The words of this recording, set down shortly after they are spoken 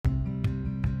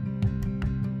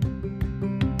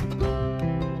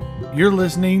You're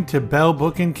listening to Bell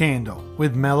Book and Candle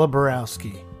with Mela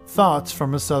Borowski. Thoughts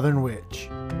from a Southern Witch.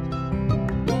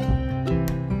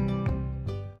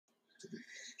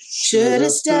 Should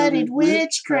have studied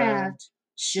witchcraft.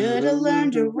 Should have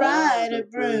learned to ride a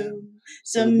broom.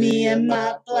 So me and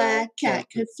my black cat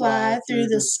could fly through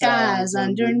the skies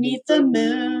underneath the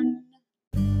moon.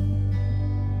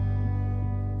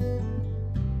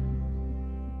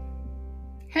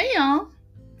 Hey y'all,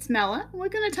 it's Mela. We're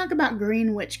going to talk about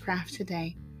green witchcraft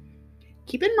today.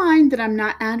 Keep in mind that I'm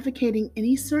not advocating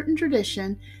any certain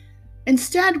tradition.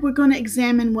 Instead, we're going to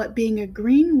examine what being a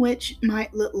green witch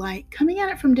might look like, coming at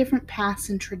it from different paths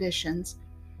and traditions.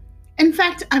 In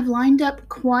fact, I've lined up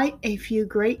quite a few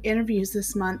great interviews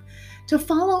this month to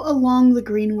follow along the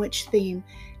green witch theme,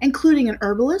 including an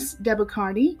herbalist, Deborah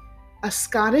Carty, a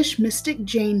Scottish mystic,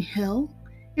 Jane Hill,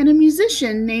 and a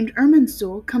musician named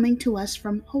Irminsul coming to us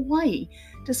from Hawaii,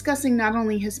 discussing not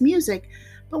only his music,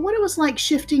 but what it was like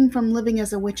shifting from living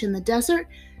as a witch in the desert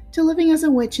to living as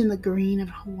a witch in the green of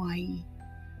Hawaii.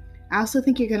 I also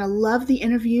think you're going to love the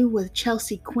interview with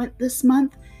Chelsea Quint this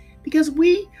month, because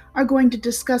we are going to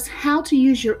discuss how to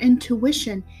use your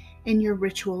intuition in your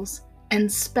rituals and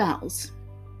spells.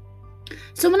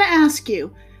 So I'm going to ask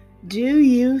you, do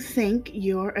you think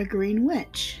you're a green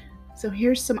witch? So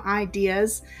here's some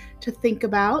ideas to think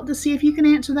about to see if you can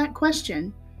answer that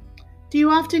question. Do you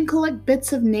often collect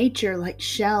bits of nature like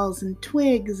shells and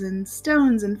twigs and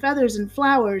stones and feathers and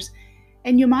flowers,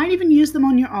 and you might even use them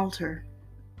on your altar?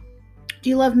 Do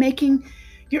you love making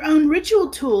your own ritual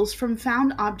tools from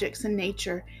found objects in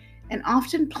nature and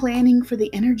often planning for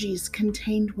the energies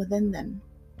contained within them?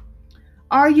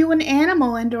 Are you an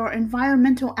animal and/or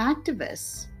environmental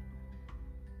activist?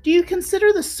 Do you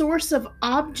consider the source of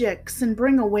objects and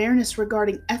bring awareness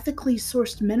regarding ethically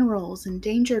sourced minerals,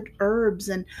 endangered herbs,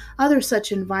 and other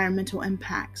such environmental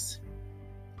impacts?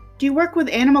 Do you work with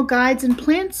animal guides and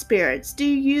plant spirits? Do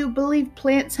you believe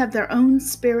plants have their own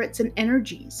spirits and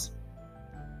energies?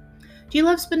 Do you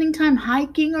love spending time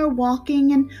hiking or walking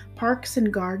in parks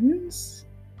and gardens?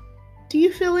 Do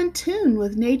you feel in tune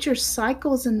with nature's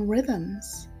cycles and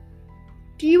rhythms?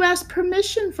 Do you ask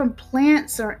permission from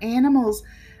plants or animals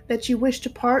that you wish to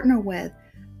partner with?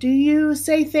 Do you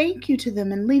say thank you to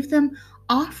them and leave them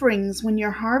offerings when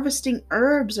you're harvesting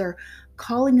herbs or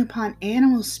calling upon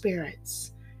animal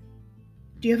spirits?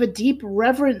 Do you have a deep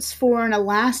reverence for and a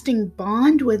lasting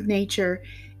bond with nature,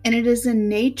 and it is in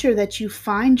nature that you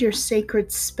find your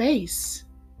sacred space?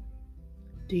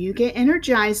 Do you get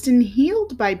energized and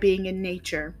healed by being in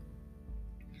nature?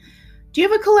 Do you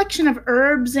have a collection of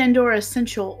herbs and/or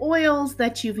essential oils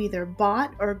that you've either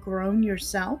bought or grown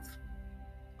yourself?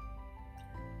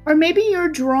 Or maybe you're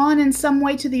drawn in some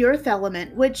way to the earth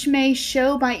element, which may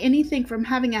show by anything from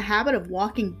having a habit of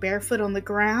walking barefoot on the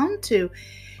ground to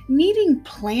needing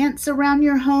plants around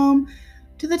your home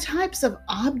to the types of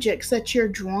objects that you're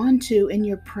drawn to in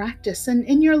your practice and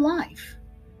in your life.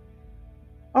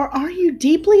 Or are you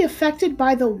deeply affected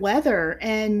by the weather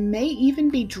and may even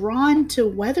be drawn to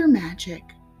weather magic?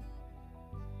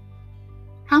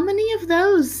 How many of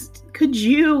those could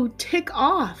you tick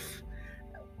off?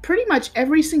 Pretty much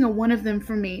every single one of them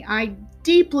for me. I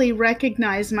deeply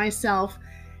recognize myself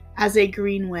as a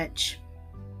green witch.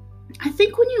 I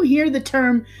think when you hear the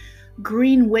term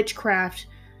green witchcraft,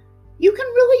 you can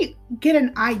really get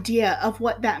an idea of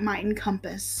what that might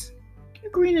encompass.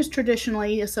 Green is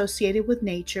traditionally associated with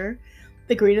nature,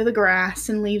 the green of the grass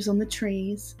and leaves on the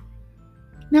trees.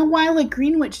 Now, while a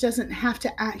green witch doesn't have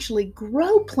to actually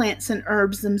grow plants and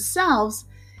herbs themselves,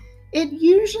 it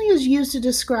usually is used to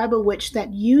describe a witch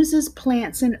that uses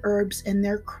plants and herbs in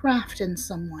their craft in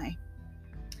some way.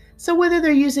 So whether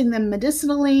they're using them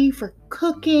medicinally, for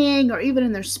cooking, or even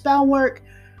in their spell work,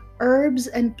 herbs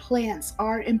and plants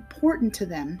are important to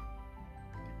them.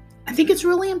 I think it's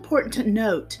really important to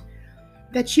note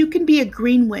that you can be a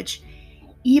green witch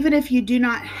even if you do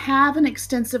not have an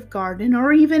extensive garden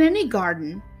or even any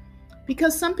garden,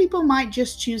 because some people might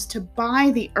just choose to buy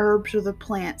the herbs or the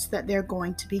plants that they're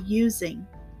going to be using.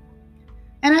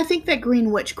 And I think that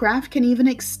green witchcraft can even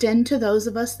extend to those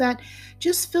of us that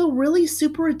just feel really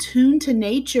super attuned to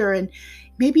nature and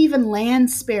maybe even land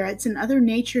spirits and other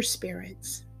nature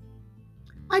spirits.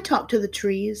 I talk to the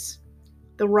trees,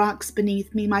 the rocks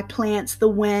beneath me, my plants, the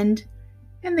wind,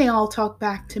 and they all talk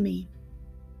back to me.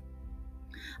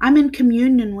 I'm in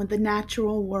communion with the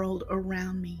natural world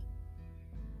around me.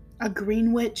 A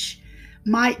green witch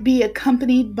might be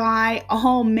accompanied by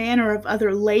all manner of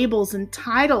other labels and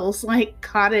titles like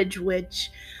cottage witch,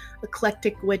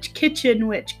 eclectic witch, kitchen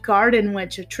witch, garden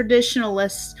witch, a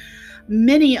traditionalist,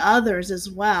 many others as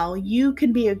well. You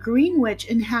can be a green witch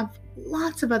and have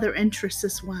lots of other interests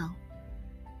as well.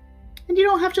 And you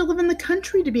don't have to live in the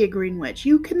country to be a green witch.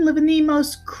 You can live in the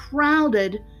most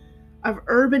crowded of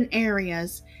urban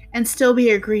areas and still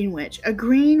be a green witch. A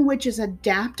green witch is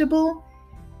adaptable,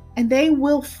 and they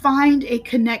will find a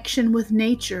connection with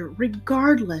nature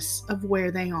regardless of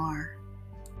where they are.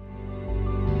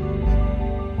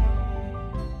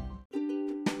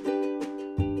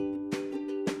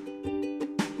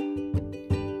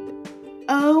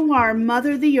 O our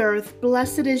Mother the Earth,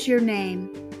 blessed is your name.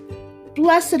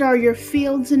 Blessed are your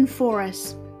fields and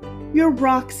forests, your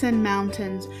rocks and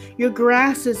mountains, your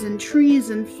grasses and trees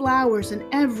and flowers and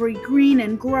every green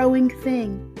and growing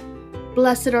thing.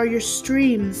 Blessed are your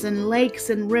streams and lakes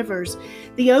and rivers,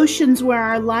 the oceans where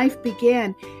our life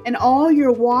began, and all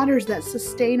your waters that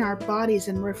sustain our bodies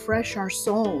and refresh our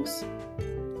souls.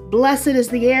 Blessed is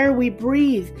the air we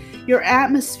breathe, your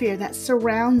atmosphere that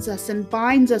surrounds us and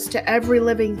binds us to every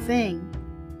living thing.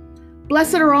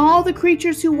 Blessed are all the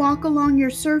creatures who walk along your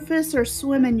surface or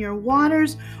swim in your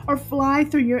waters or fly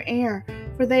through your air,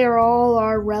 for they are all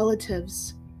our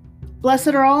relatives. Blessed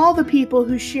are all the people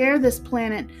who share this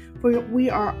planet, for we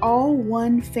are all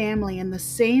one family and the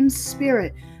same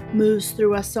spirit moves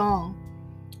through us all.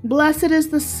 Blessed is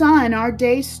the sun, our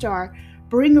day star,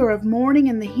 bringer of morning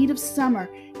and the heat of summer,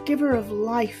 giver of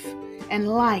life and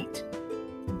light.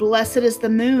 Blessed is the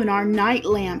moon, our night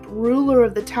lamp, ruler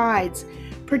of the tides,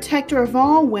 protector of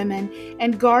all women,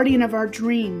 and guardian of our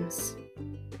dreams.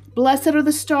 Blessed are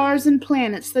the stars and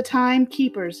planets, the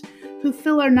timekeepers, who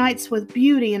fill our nights with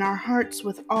beauty and our hearts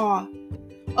with awe.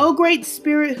 O great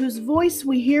Spirit, whose voice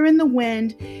we hear in the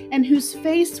wind, and whose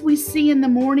face we see in the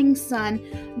morning sun,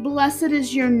 blessed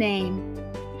is your name.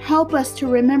 Help us to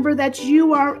remember that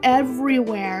you are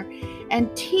everywhere,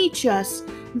 and teach us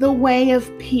the way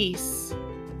of peace.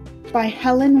 By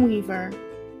Helen Weaver.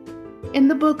 In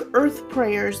the book Earth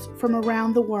Prayers from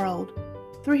Around the World,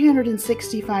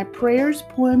 365 prayers,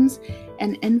 poems,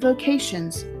 and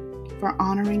invocations for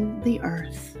honoring the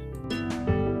earth.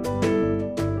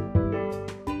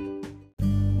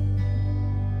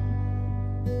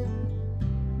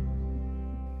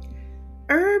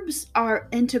 Herbs are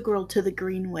integral to the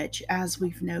Green Witch, as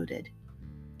we've noted.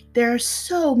 There are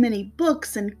so many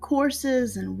books and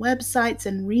courses and websites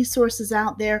and resources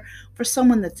out there for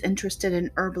someone that's interested in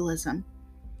herbalism.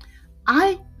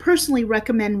 I personally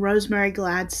recommend Rosemary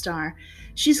Gladstar.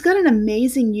 She's got an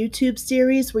amazing YouTube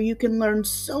series where you can learn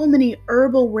so many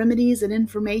herbal remedies and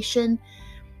information.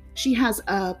 She has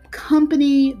a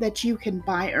company that you can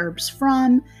buy herbs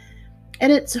from, and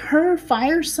it's her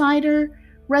fire cider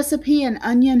recipe and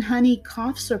onion honey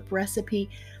cough syrup recipe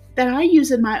that I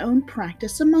use in my own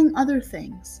practice, among other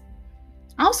things.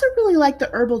 I also really like the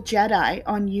Herbal Jedi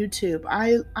on YouTube.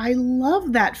 I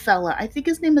love that fella. I think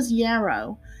his name is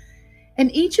Yarrow. And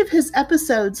each of his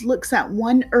episodes looks at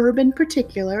one herb in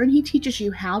particular, and he teaches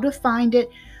you how to find it,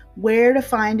 where to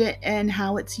find it, and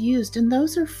how it's used. And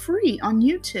those are free on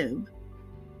YouTube.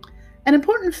 An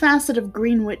important facet of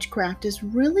green witchcraft is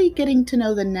really getting to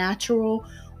know the natural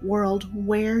world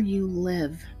where you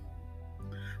live.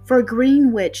 For a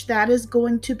green witch, that is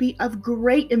going to be of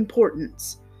great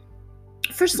importance.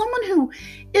 For someone who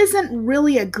isn't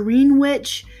really a green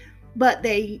witch, but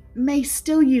they may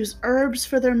still use herbs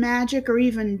for their magic or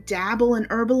even dabble in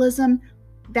herbalism,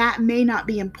 that may not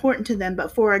be important to them.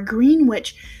 But for a green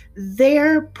witch,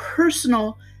 their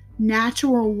personal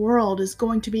natural world is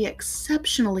going to be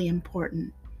exceptionally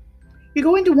important. You're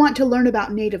going to want to learn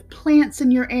about native plants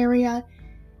in your area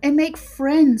and make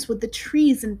friends with the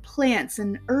trees and plants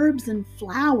and herbs and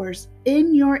flowers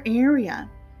in your area.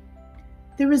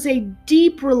 There is a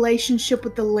deep relationship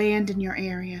with the land in your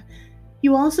area.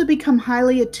 You also become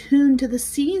highly attuned to the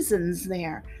seasons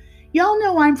there. Y'all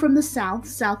know I'm from the South,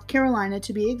 South Carolina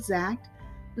to be exact,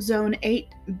 Zone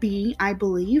 8B, I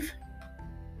believe,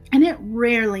 and it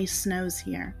rarely snows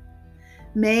here.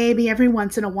 Maybe every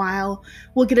once in a while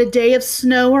we'll get a day of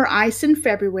snow or ice in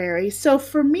February, so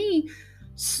for me,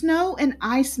 snow and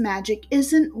ice magic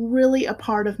isn't really a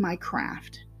part of my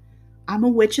craft. I'm a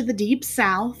witch of the deep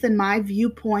South, and my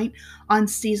viewpoint on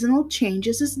seasonal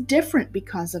changes is different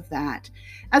because of that,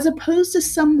 as opposed to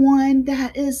someone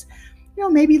that is,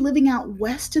 maybe living out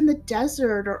west in the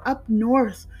desert or up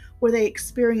north where they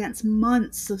experience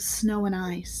months of snow and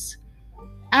ice.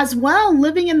 As well,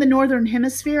 living in the Northern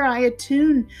Hemisphere, I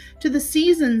attune to the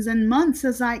seasons and months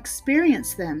as I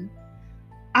experience them.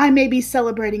 I may be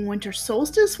celebrating winter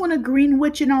solstice when a green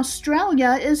witch in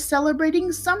Australia is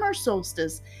celebrating summer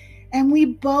solstice, and we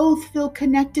both feel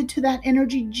connected to that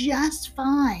energy just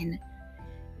fine,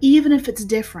 even if it's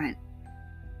different.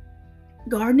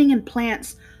 Gardening and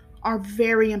plants are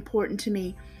very important to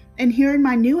me, And here in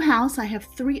my new house, I have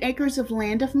 3 acres of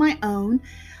land of my own.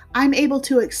 I'm able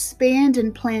to expand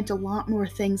and plant a lot more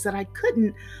things that I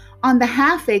couldn't on the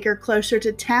half acre closer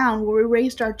to town where we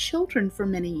raised our children for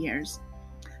many years.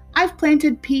 I've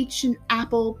planted peach and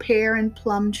apple, pear and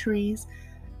plum trees,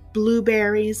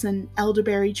 blueberries and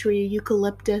elderberry tree,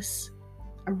 eucalyptus.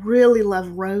 I really love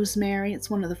rosemary. It's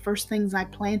one of the first things I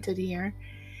planted here.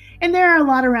 And there are a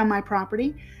lot around my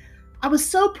property. I was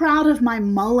so proud of my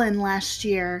mullein last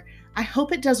year. I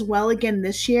hope it does well again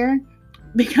this year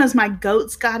because my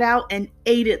goats got out and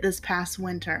ate it this past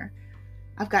winter.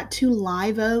 I've got 2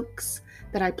 live oaks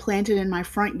that I planted in my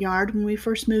front yard when we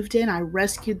first moved in. I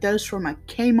rescued those from a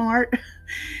Kmart,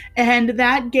 and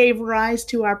that gave rise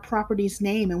to our property's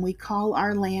name, and we call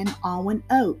our land Alwyn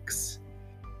Oaks.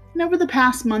 And over the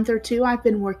past month or 2, I've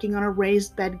been working on a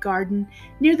raised bed garden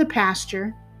near the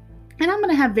pasture, and I'm going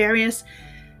to have various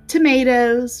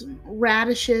tomatoes,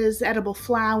 radishes, edible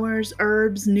flowers,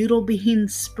 herbs, noodle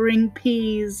beans, spring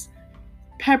peas,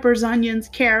 peppers, onions,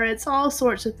 carrots, all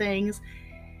sorts of things.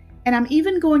 And I'm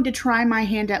even going to try my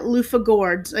hand at loofah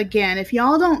gourds again. If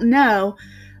y'all don't know,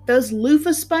 those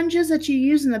loofah sponges that you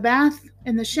use in the bath,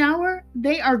 in the shower,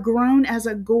 they are grown as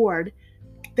a gourd.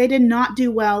 They did not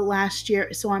do well last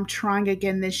year, so I'm trying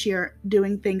again this year,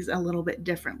 doing things a little bit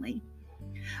differently.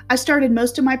 I started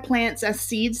most of my plants as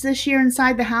seeds this year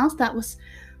inside the house. That was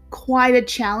quite a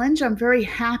challenge. I'm very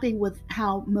happy with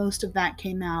how most of that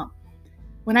came out.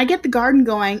 When I get the garden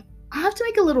going, I'll have to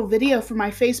make a little video for my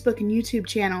Facebook and YouTube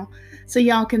channel so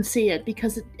y'all can see it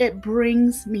because it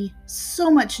brings me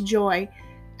so much joy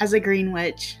as a green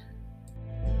witch.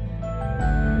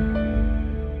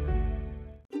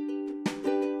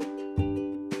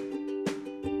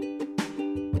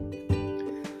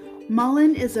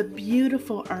 Mullein is a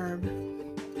beautiful herb,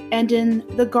 and in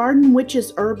The Garden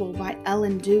Witch's Herbal by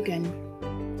Ellen Dugan,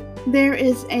 there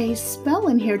is a spell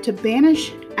in here to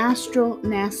banish astral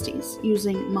nasties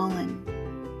using mullein.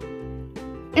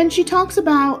 And she talks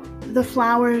about the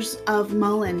flowers of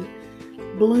mullein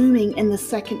blooming in the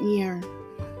 2nd year.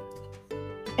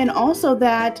 And also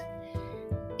that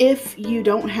if you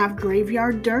don't have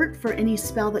graveyard dirt for any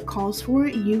spell that calls for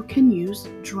it, you can use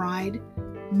dried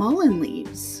mullein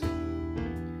leaves.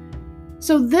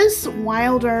 So this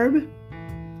wild herb,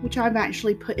 which I've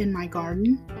actually put in my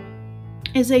garden,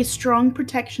 is a strong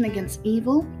protection against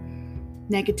evil,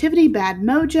 negativity, bad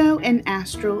mojo, and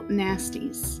astral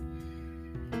nasties.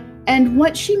 And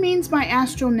what she means by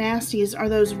astral nasties are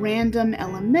those random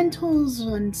elementals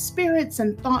and spirits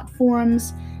and thought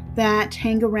forms that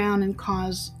hang around and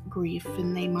cause grief,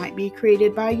 and they might be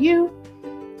created by you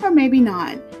or maybe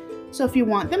not. So if you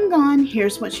want them gone,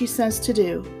 here's what she says to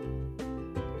do.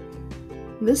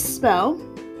 This spell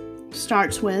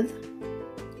starts with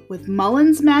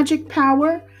mullein's magic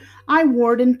power, I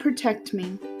ward and protect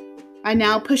me. I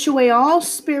now push away all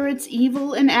spirits,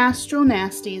 evil, and astral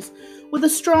nasties. With a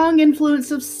strong influence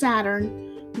of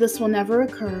Saturn, this will never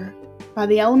occur. By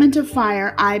the element of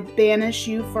fire, I banish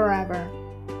you forever.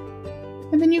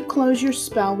 And then you close your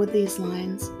spell with these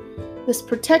lines. This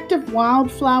protective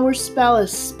wildflower spell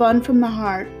is spun from the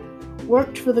heart,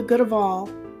 worked for the good of all,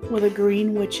 with a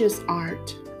green witch's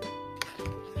art.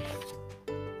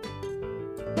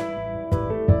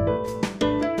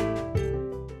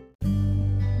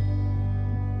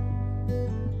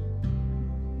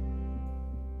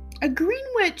 A green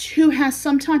witch who has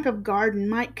some type of garden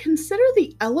might consider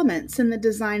the elements in the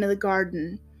design of the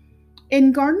garden.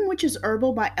 In Garden Witch's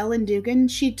Herbal by Ellen Dugan,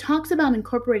 she talks about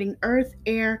incorporating earth,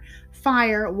 air,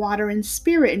 fire, water, and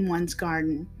spirit in one's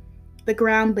garden. The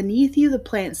ground beneath you, the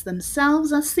plants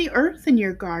themselves, that's the earth in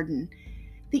your garden.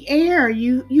 The air,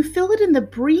 you feel it in the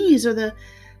breeze or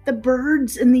the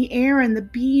birds in the air and the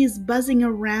bees buzzing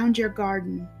around your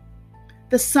garden.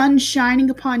 The sun shining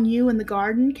upon you in the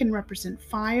garden can represent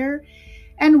fire,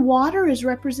 and water is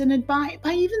represented by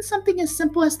even something as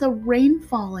simple as the rain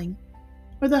falling,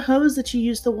 or the hose that you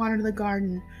use to water the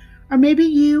garden, or maybe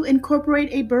you incorporate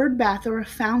a bird bath or a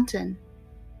fountain.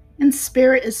 And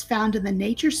spirit is found in the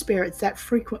nature spirits that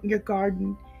frequent your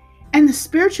garden, and the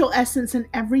spiritual essence in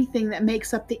everything that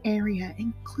makes up the area,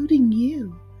 including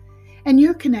you, and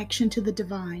your connection to the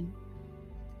divine.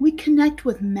 We connect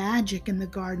with magic in the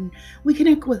garden. We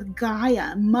connect with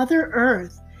Gaia, Mother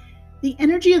Earth, the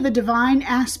energy of the divine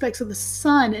aspects of the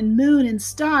sun and moon and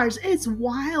stars. It's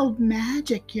wild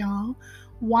magic, y'all.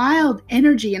 Wild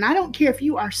energy. And I don't care if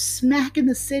you are smack in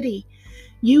the city,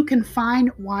 you can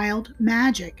find wild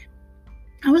magic.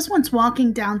 I was once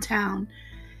walking downtown,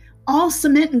 all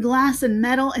cement and glass and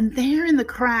metal, and there in the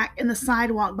crack in the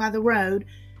sidewalk by the road,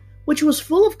 which was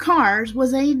full of cars,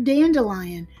 was a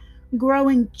dandelion,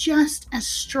 growing just as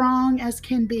strong as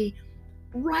can be,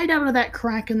 right out of that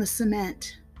crack in the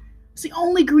cement. It's the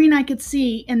only green I could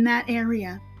see in that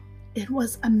area. It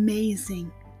was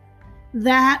amazing.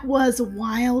 That was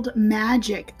wild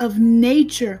magic of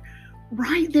nature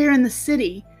right there in the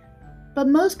city, but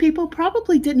most people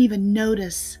probably didn't even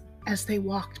notice as they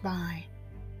walked by.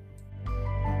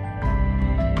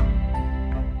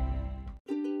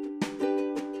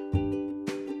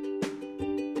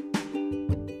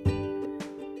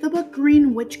 The book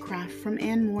Green Witchcraft from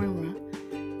Anne Moira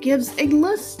gives a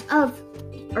list of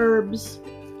herbs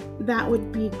that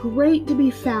would be great to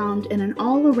be found in an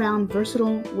all-around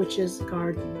versatile witch's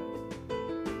garden.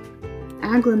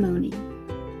 Agrimony,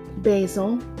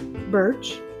 basil,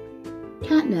 birch,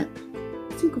 catnip,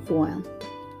 cinquefoil,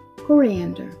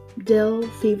 coriander, dill,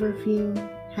 feverfew,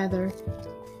 heather,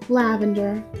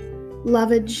 lavender,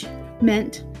 lovage,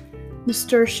 mint,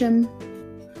 nasturtium,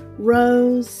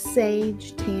 rose,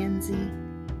 sage, tansy,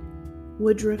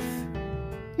 woodruff,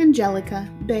 angelica,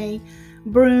 bay,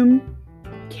 broom,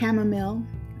 chamomile,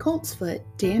 coltsfoot,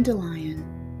 dandelion,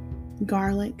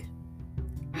 garlic,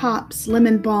 hops,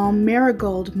 lemon balm,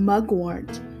 marigold,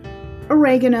 mugwort,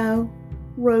 oregano,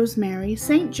 rosemary,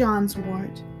 St. John's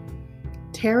wort,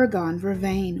 tarragon,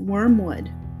 vervain,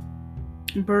 wormwood,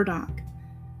 burdock,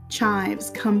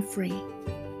 chives, comfrey,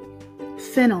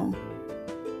 fennel,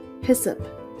 hyssop,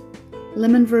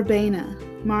 lemon verbena,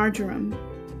 marjoram,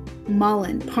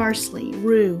 mullein, parsley,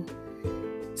 rue,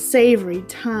 savory,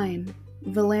 thyme,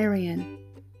 valerian,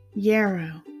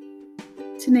 yarrow,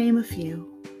 to name a few.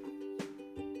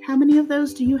 How many of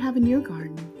those do you have in your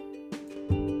garden?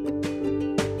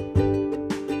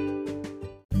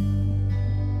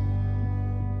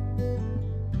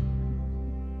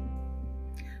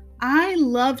 I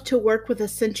love to work with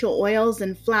essential oils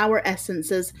and flower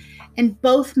essences in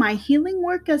both my healing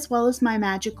work as well as my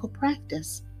magical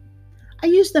practice. I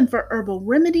use them for herbal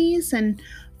remedies and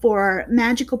for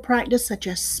magical practice such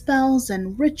as spells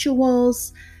and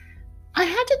rituals. I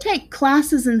had to take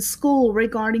classes in school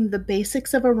regarding the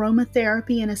basics of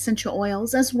aromatherapy and essential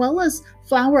oils as well as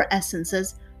flower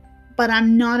essences, but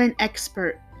I'm not an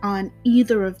expert on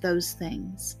either of those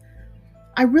things.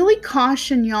 I really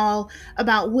caution y'all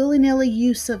about willy-nilly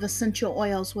use of essential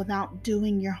oils without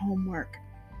doing your homework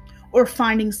or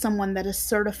finding someone that is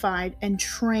certified and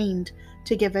trained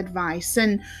to give advice.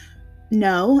 And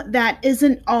no, that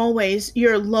isn't always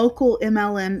your local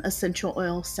MLM essential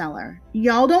oil seller.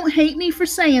 Y'all don't hate me for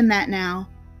saying that now.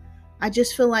 I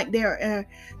just feel like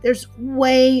there's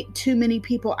way too many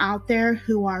people out there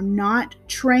who are not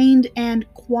trained and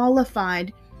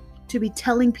qualified to be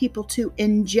telling people to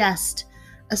ingest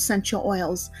essential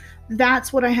oils.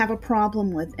 That's what I have a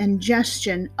problem with,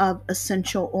 ingestion of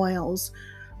essential oils.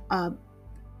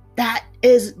 That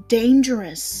is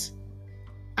dangerous.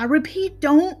 I repeat,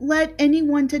 don't let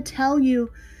anyone to tell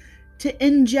you to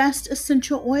ingest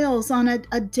essential oils on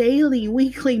a daily,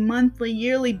 weekly, monthly,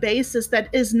 yearly basis that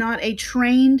is not a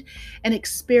trained and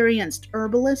experienced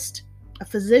herbalist, a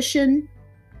physician,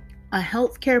 a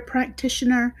healthcare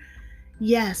practitioner.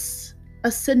 Yes,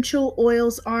 essential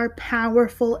oils are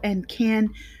powerful and can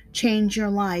change your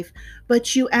life,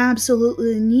 but you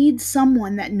absolutely need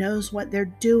someone that knows what they're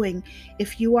doing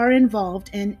if you are involved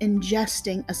in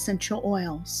ingesting essential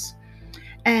oils.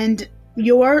 And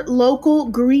your local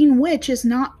green witch is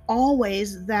not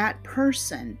always that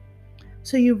person.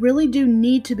 So you really do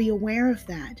need to be aware of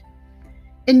that.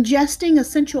 Ingesting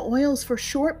essential oils for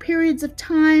short periods of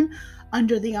time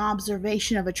under the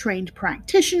observation of a trained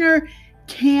practitioner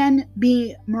can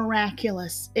be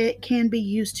miraculous. It can be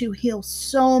used to heal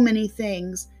so many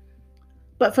things.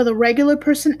 But for the regular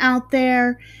person out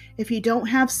there, if you don't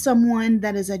have someone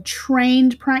that is a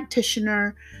trained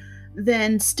practitioner,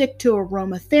 then stick to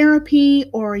aromatherapy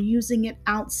or using it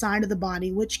outside of the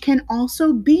body, which can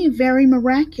also be very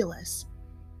miraculous.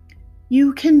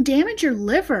 You can damage your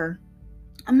liver,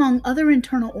 among other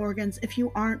internal organs, if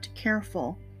you aren't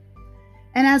careful.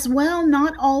 And as well,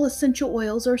 not all essential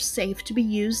oils are safe to be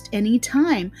used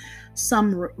anytime.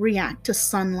 Some react to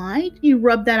sunlight. You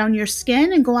rub that on your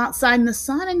skin and go outside in the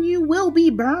sun and you will be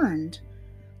burned,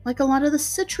 like a lot of the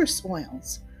citrus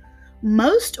oils.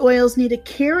 Most oils need a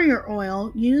carrier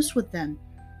oil used with them.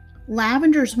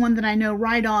 Lavender is one that I know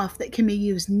right off that can be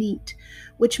used neat,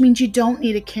 which means you don't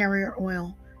need a carrier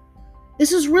oil.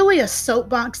 This is really a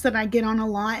soapbox that I get on a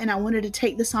lot, and I wanted to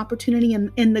take this opportunity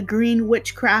in the Green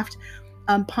Witchcraft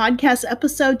podcast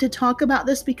episode to talk about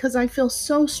this because I feel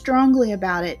so strongly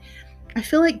about it. I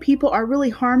feel like people are really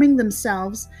harming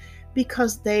themselves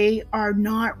because they are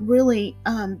not really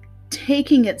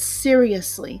taking it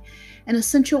seriously. And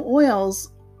essential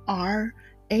oils are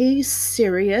a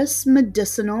serious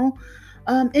medicinal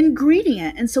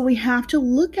ingredient. And so we have to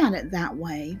look at it that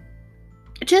way.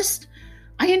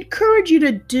 I encourage you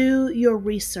to do your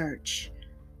research.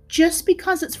 Just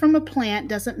because it's from a plant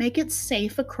doesn't make it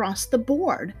safe across the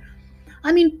board.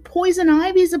 I mean, poison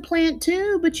ivy is a plant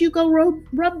too, but you go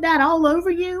rub that all over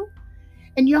you,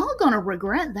 and y'all gonna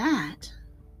regret that.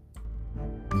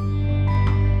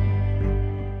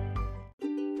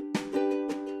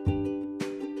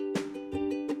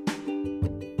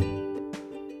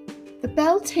 The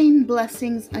Beltane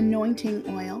Blessings Anointing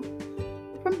Oil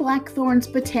from Blackthorn's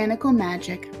Botanical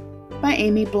Magic by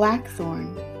Amy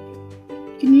Blackthorn.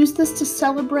 You can use this to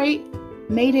celebrate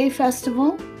May Day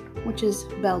Festival, which is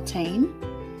Beltane.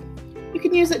 You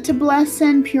can use it to bless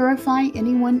and purify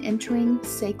anyone entering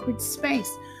sacred space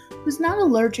who's not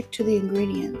allergic to the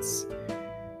ingredients.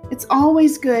 It's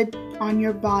always good on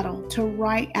your bottle to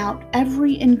write out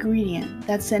every ingredient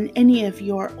that's in any of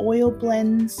your oil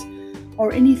blends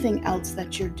or anything else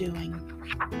that you're doing.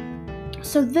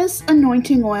 So this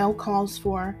anointing oil calls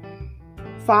for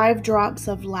 5 drops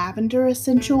of lavender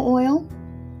essential oil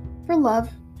for love,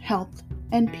 health,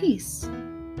 and peace.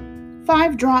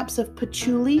 5 drops of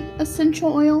patchouli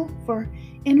essential oil for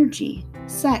energy,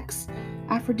 sex,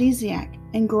 aphrodisiac,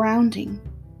 and grounding.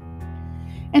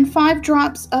 And 5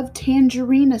 drops of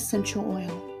tangerine essential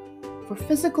oil for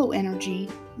physical energy,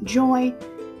 joy,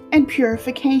 and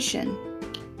purification.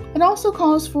 It also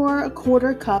calls for a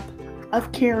 1/4 cup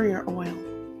of carrier oil.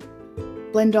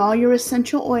 Blend all your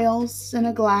essential oils in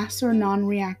a glass or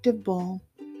non-reactive bowl.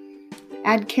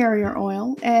 Add carrier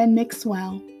oil and mix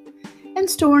well, and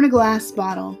store in a glass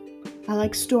bottle. I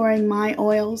like storing my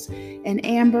oils in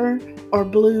amber or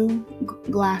blue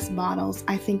glass bottles.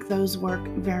 I think those work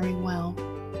very well.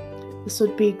 This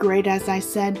would be great, as I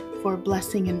said, for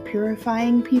blessing and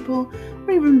purifying people,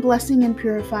 or even blessing and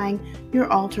purifying your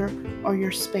altar or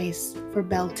your space for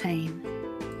Beltane.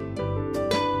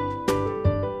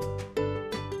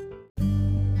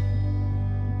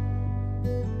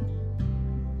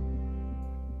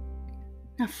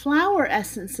 Now, flower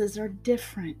essences are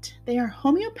different. They are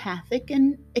homeopathic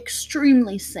and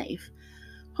extremely safe.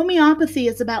 Homeopathy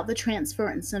is about the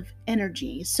transference of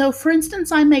energy. So, for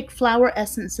instance, I make flower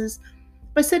essences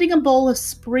by setting a bowl of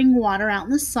spring water out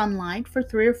in the sunlight for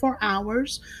 3 or 4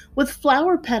 hours with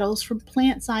flower petals from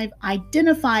plants I've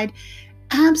identified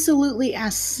absolutely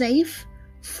as safe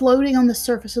floating on the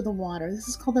surface of the water. This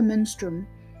is called a menstruum.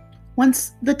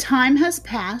 Once the time has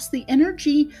passed, the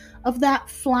energy of that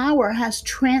flower has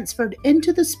transferred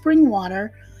into the spring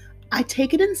water. I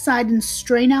take it inside and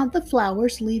strain out the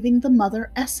flowers, leaving the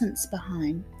mother essence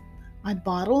behind. I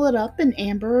bottle it up in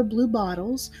amber or blue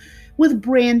bottles with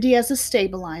brandy as a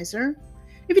stabilizer.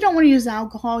 If you don't want to use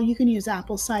alcohol, you can use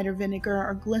apple cider vinegar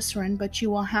or glycerin, but you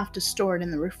will have to store it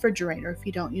in the refrigerator if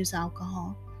you don't use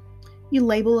alcohol. You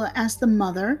label it as the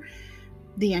mother,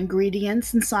 the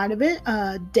ingredients inside of it,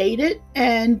 date it,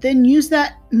 and then use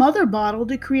that mother bottle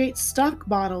to create stock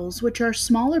bottles, which are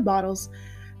smaller bottles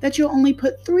that you'll only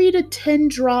put 3 to 10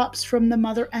 drops from the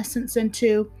mother essence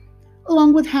into,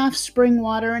 along with half spring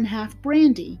water and half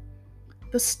brandy.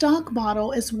 The stock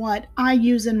bottle is what I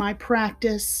use in my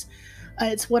practice.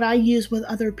 It's what I use with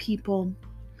other people.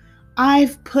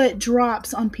 I've put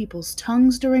drops on people's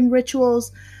tongues during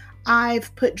rituals.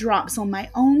 I've put drops on my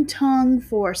own tongue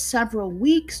for several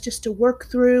weeks just to work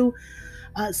through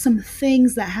some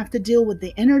things that have to deal with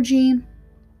the energy.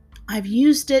 I've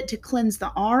used it to cleanse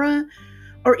the aura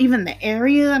or even the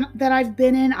area that I've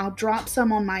been in. I'll drop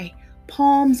some on my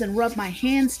palms and rub my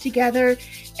hands together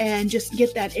and just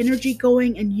get that energy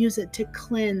going and use it to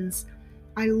cleanse.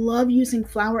 I love using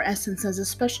flower essences,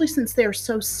 especially since they are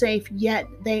so safe, yet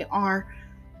they are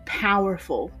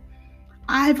powerful.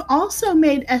 I've also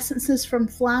made essences from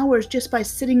flowers just by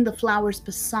sitting the flowers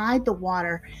beside the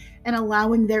water and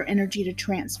allowing their energy to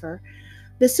transfer.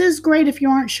 This is great if you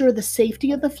aren't sure the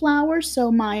safety of the flowers,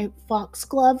 so my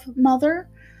foxglove mother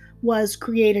was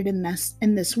created in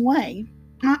this way.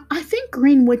 I think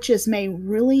green witches may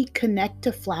really connect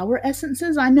to flower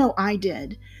essences. I know I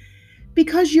did.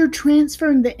 Because you're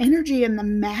transferring the energy and the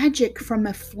magic from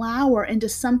a flower into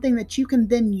something that you can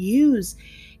then use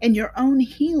in your own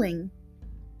healing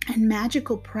and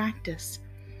magical practice.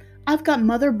 I've got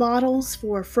mother bottles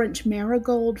for French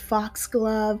marigold,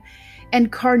 foxglove,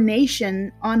 and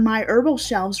carnation on my herbal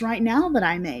shelves right now that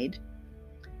I made.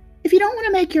 If you don't want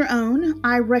to make your own,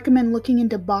 I recommend looking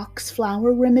into Bach's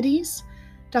flower remedies.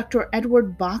 Dr.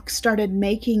 Edward Bach started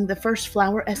making the first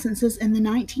flower essences in the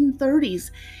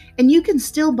 1930s, and you can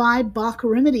still buy Bach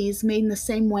remedies made in the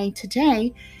same way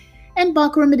today. And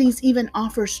Bach Remedies even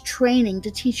offers training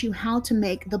to teach you how to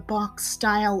make the Bach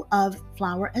style of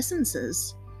flower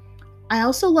essences. I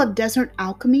also love Desert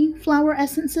Alchemy flower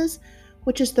essences,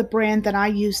 which is the brand that I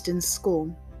used in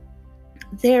school.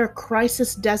 Their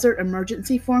Crisis Desert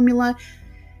Emergency Formula,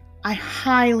 I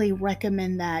highly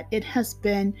recommend that. It has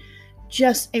been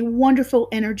just a wonderful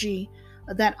energy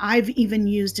that I've even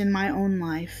used in my own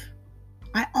life.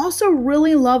 I also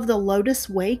really love the Lotus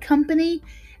Way Company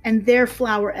and their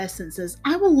flower essences.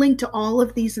 I will link to all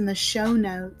of these in the show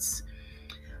notes.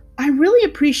 I really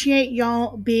appreciate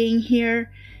y'all being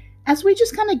here as we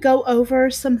just kind of go over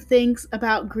some things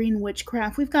about green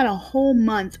witchcraft. We've got a whole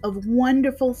month of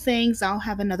wonderful things. I'll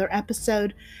have another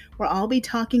episode where I'll be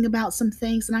talking about some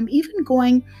things, and I'm even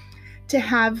going to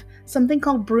have something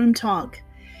called Broom Talk,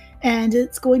 and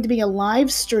it's going to be a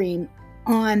live stream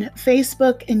on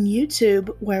Facebook and YouTube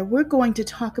where we're going to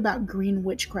talk about green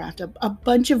witchcraft, a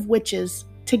bunch of witches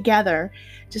together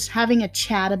just having a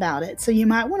chat about it. So you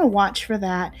might want to watch for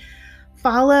that.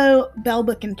 Follow Bell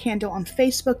Book and Candle on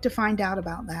Facebook to find out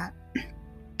about that.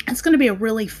 It's going to be a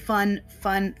really fun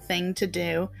thing to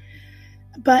do.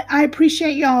 But I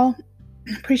appreciate y'all.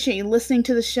 I appreciate you listening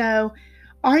to the show.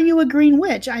 Are you a green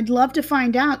witch? I'd love to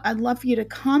find out. I'd love for you to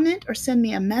comment or send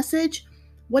me a message.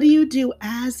 What do you do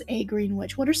as a green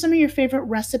witch? What are some of your favorite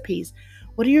recipes?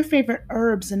 What are your favorite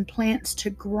herbs and plants to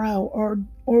grow? Or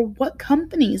what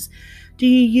companies do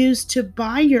you use to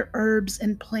buy your herbs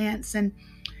and plants and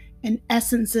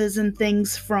essences and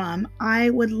things from? I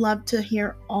would love to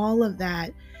hear all of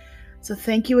that. So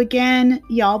thank you again.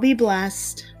 Y'all be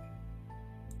blessed.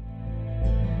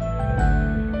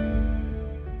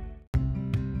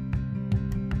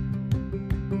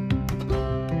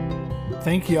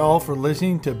 Thank you all for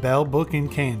listening to Bell Book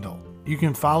and Candle. You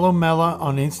can follow Mela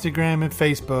on Instagram and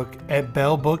Facebook at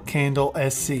Bell Book Candle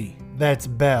SC. That's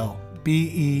Bell,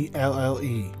 Belle,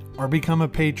 or become a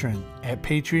patron at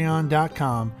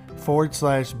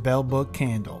patreon.com/Bell Book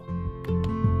Candle.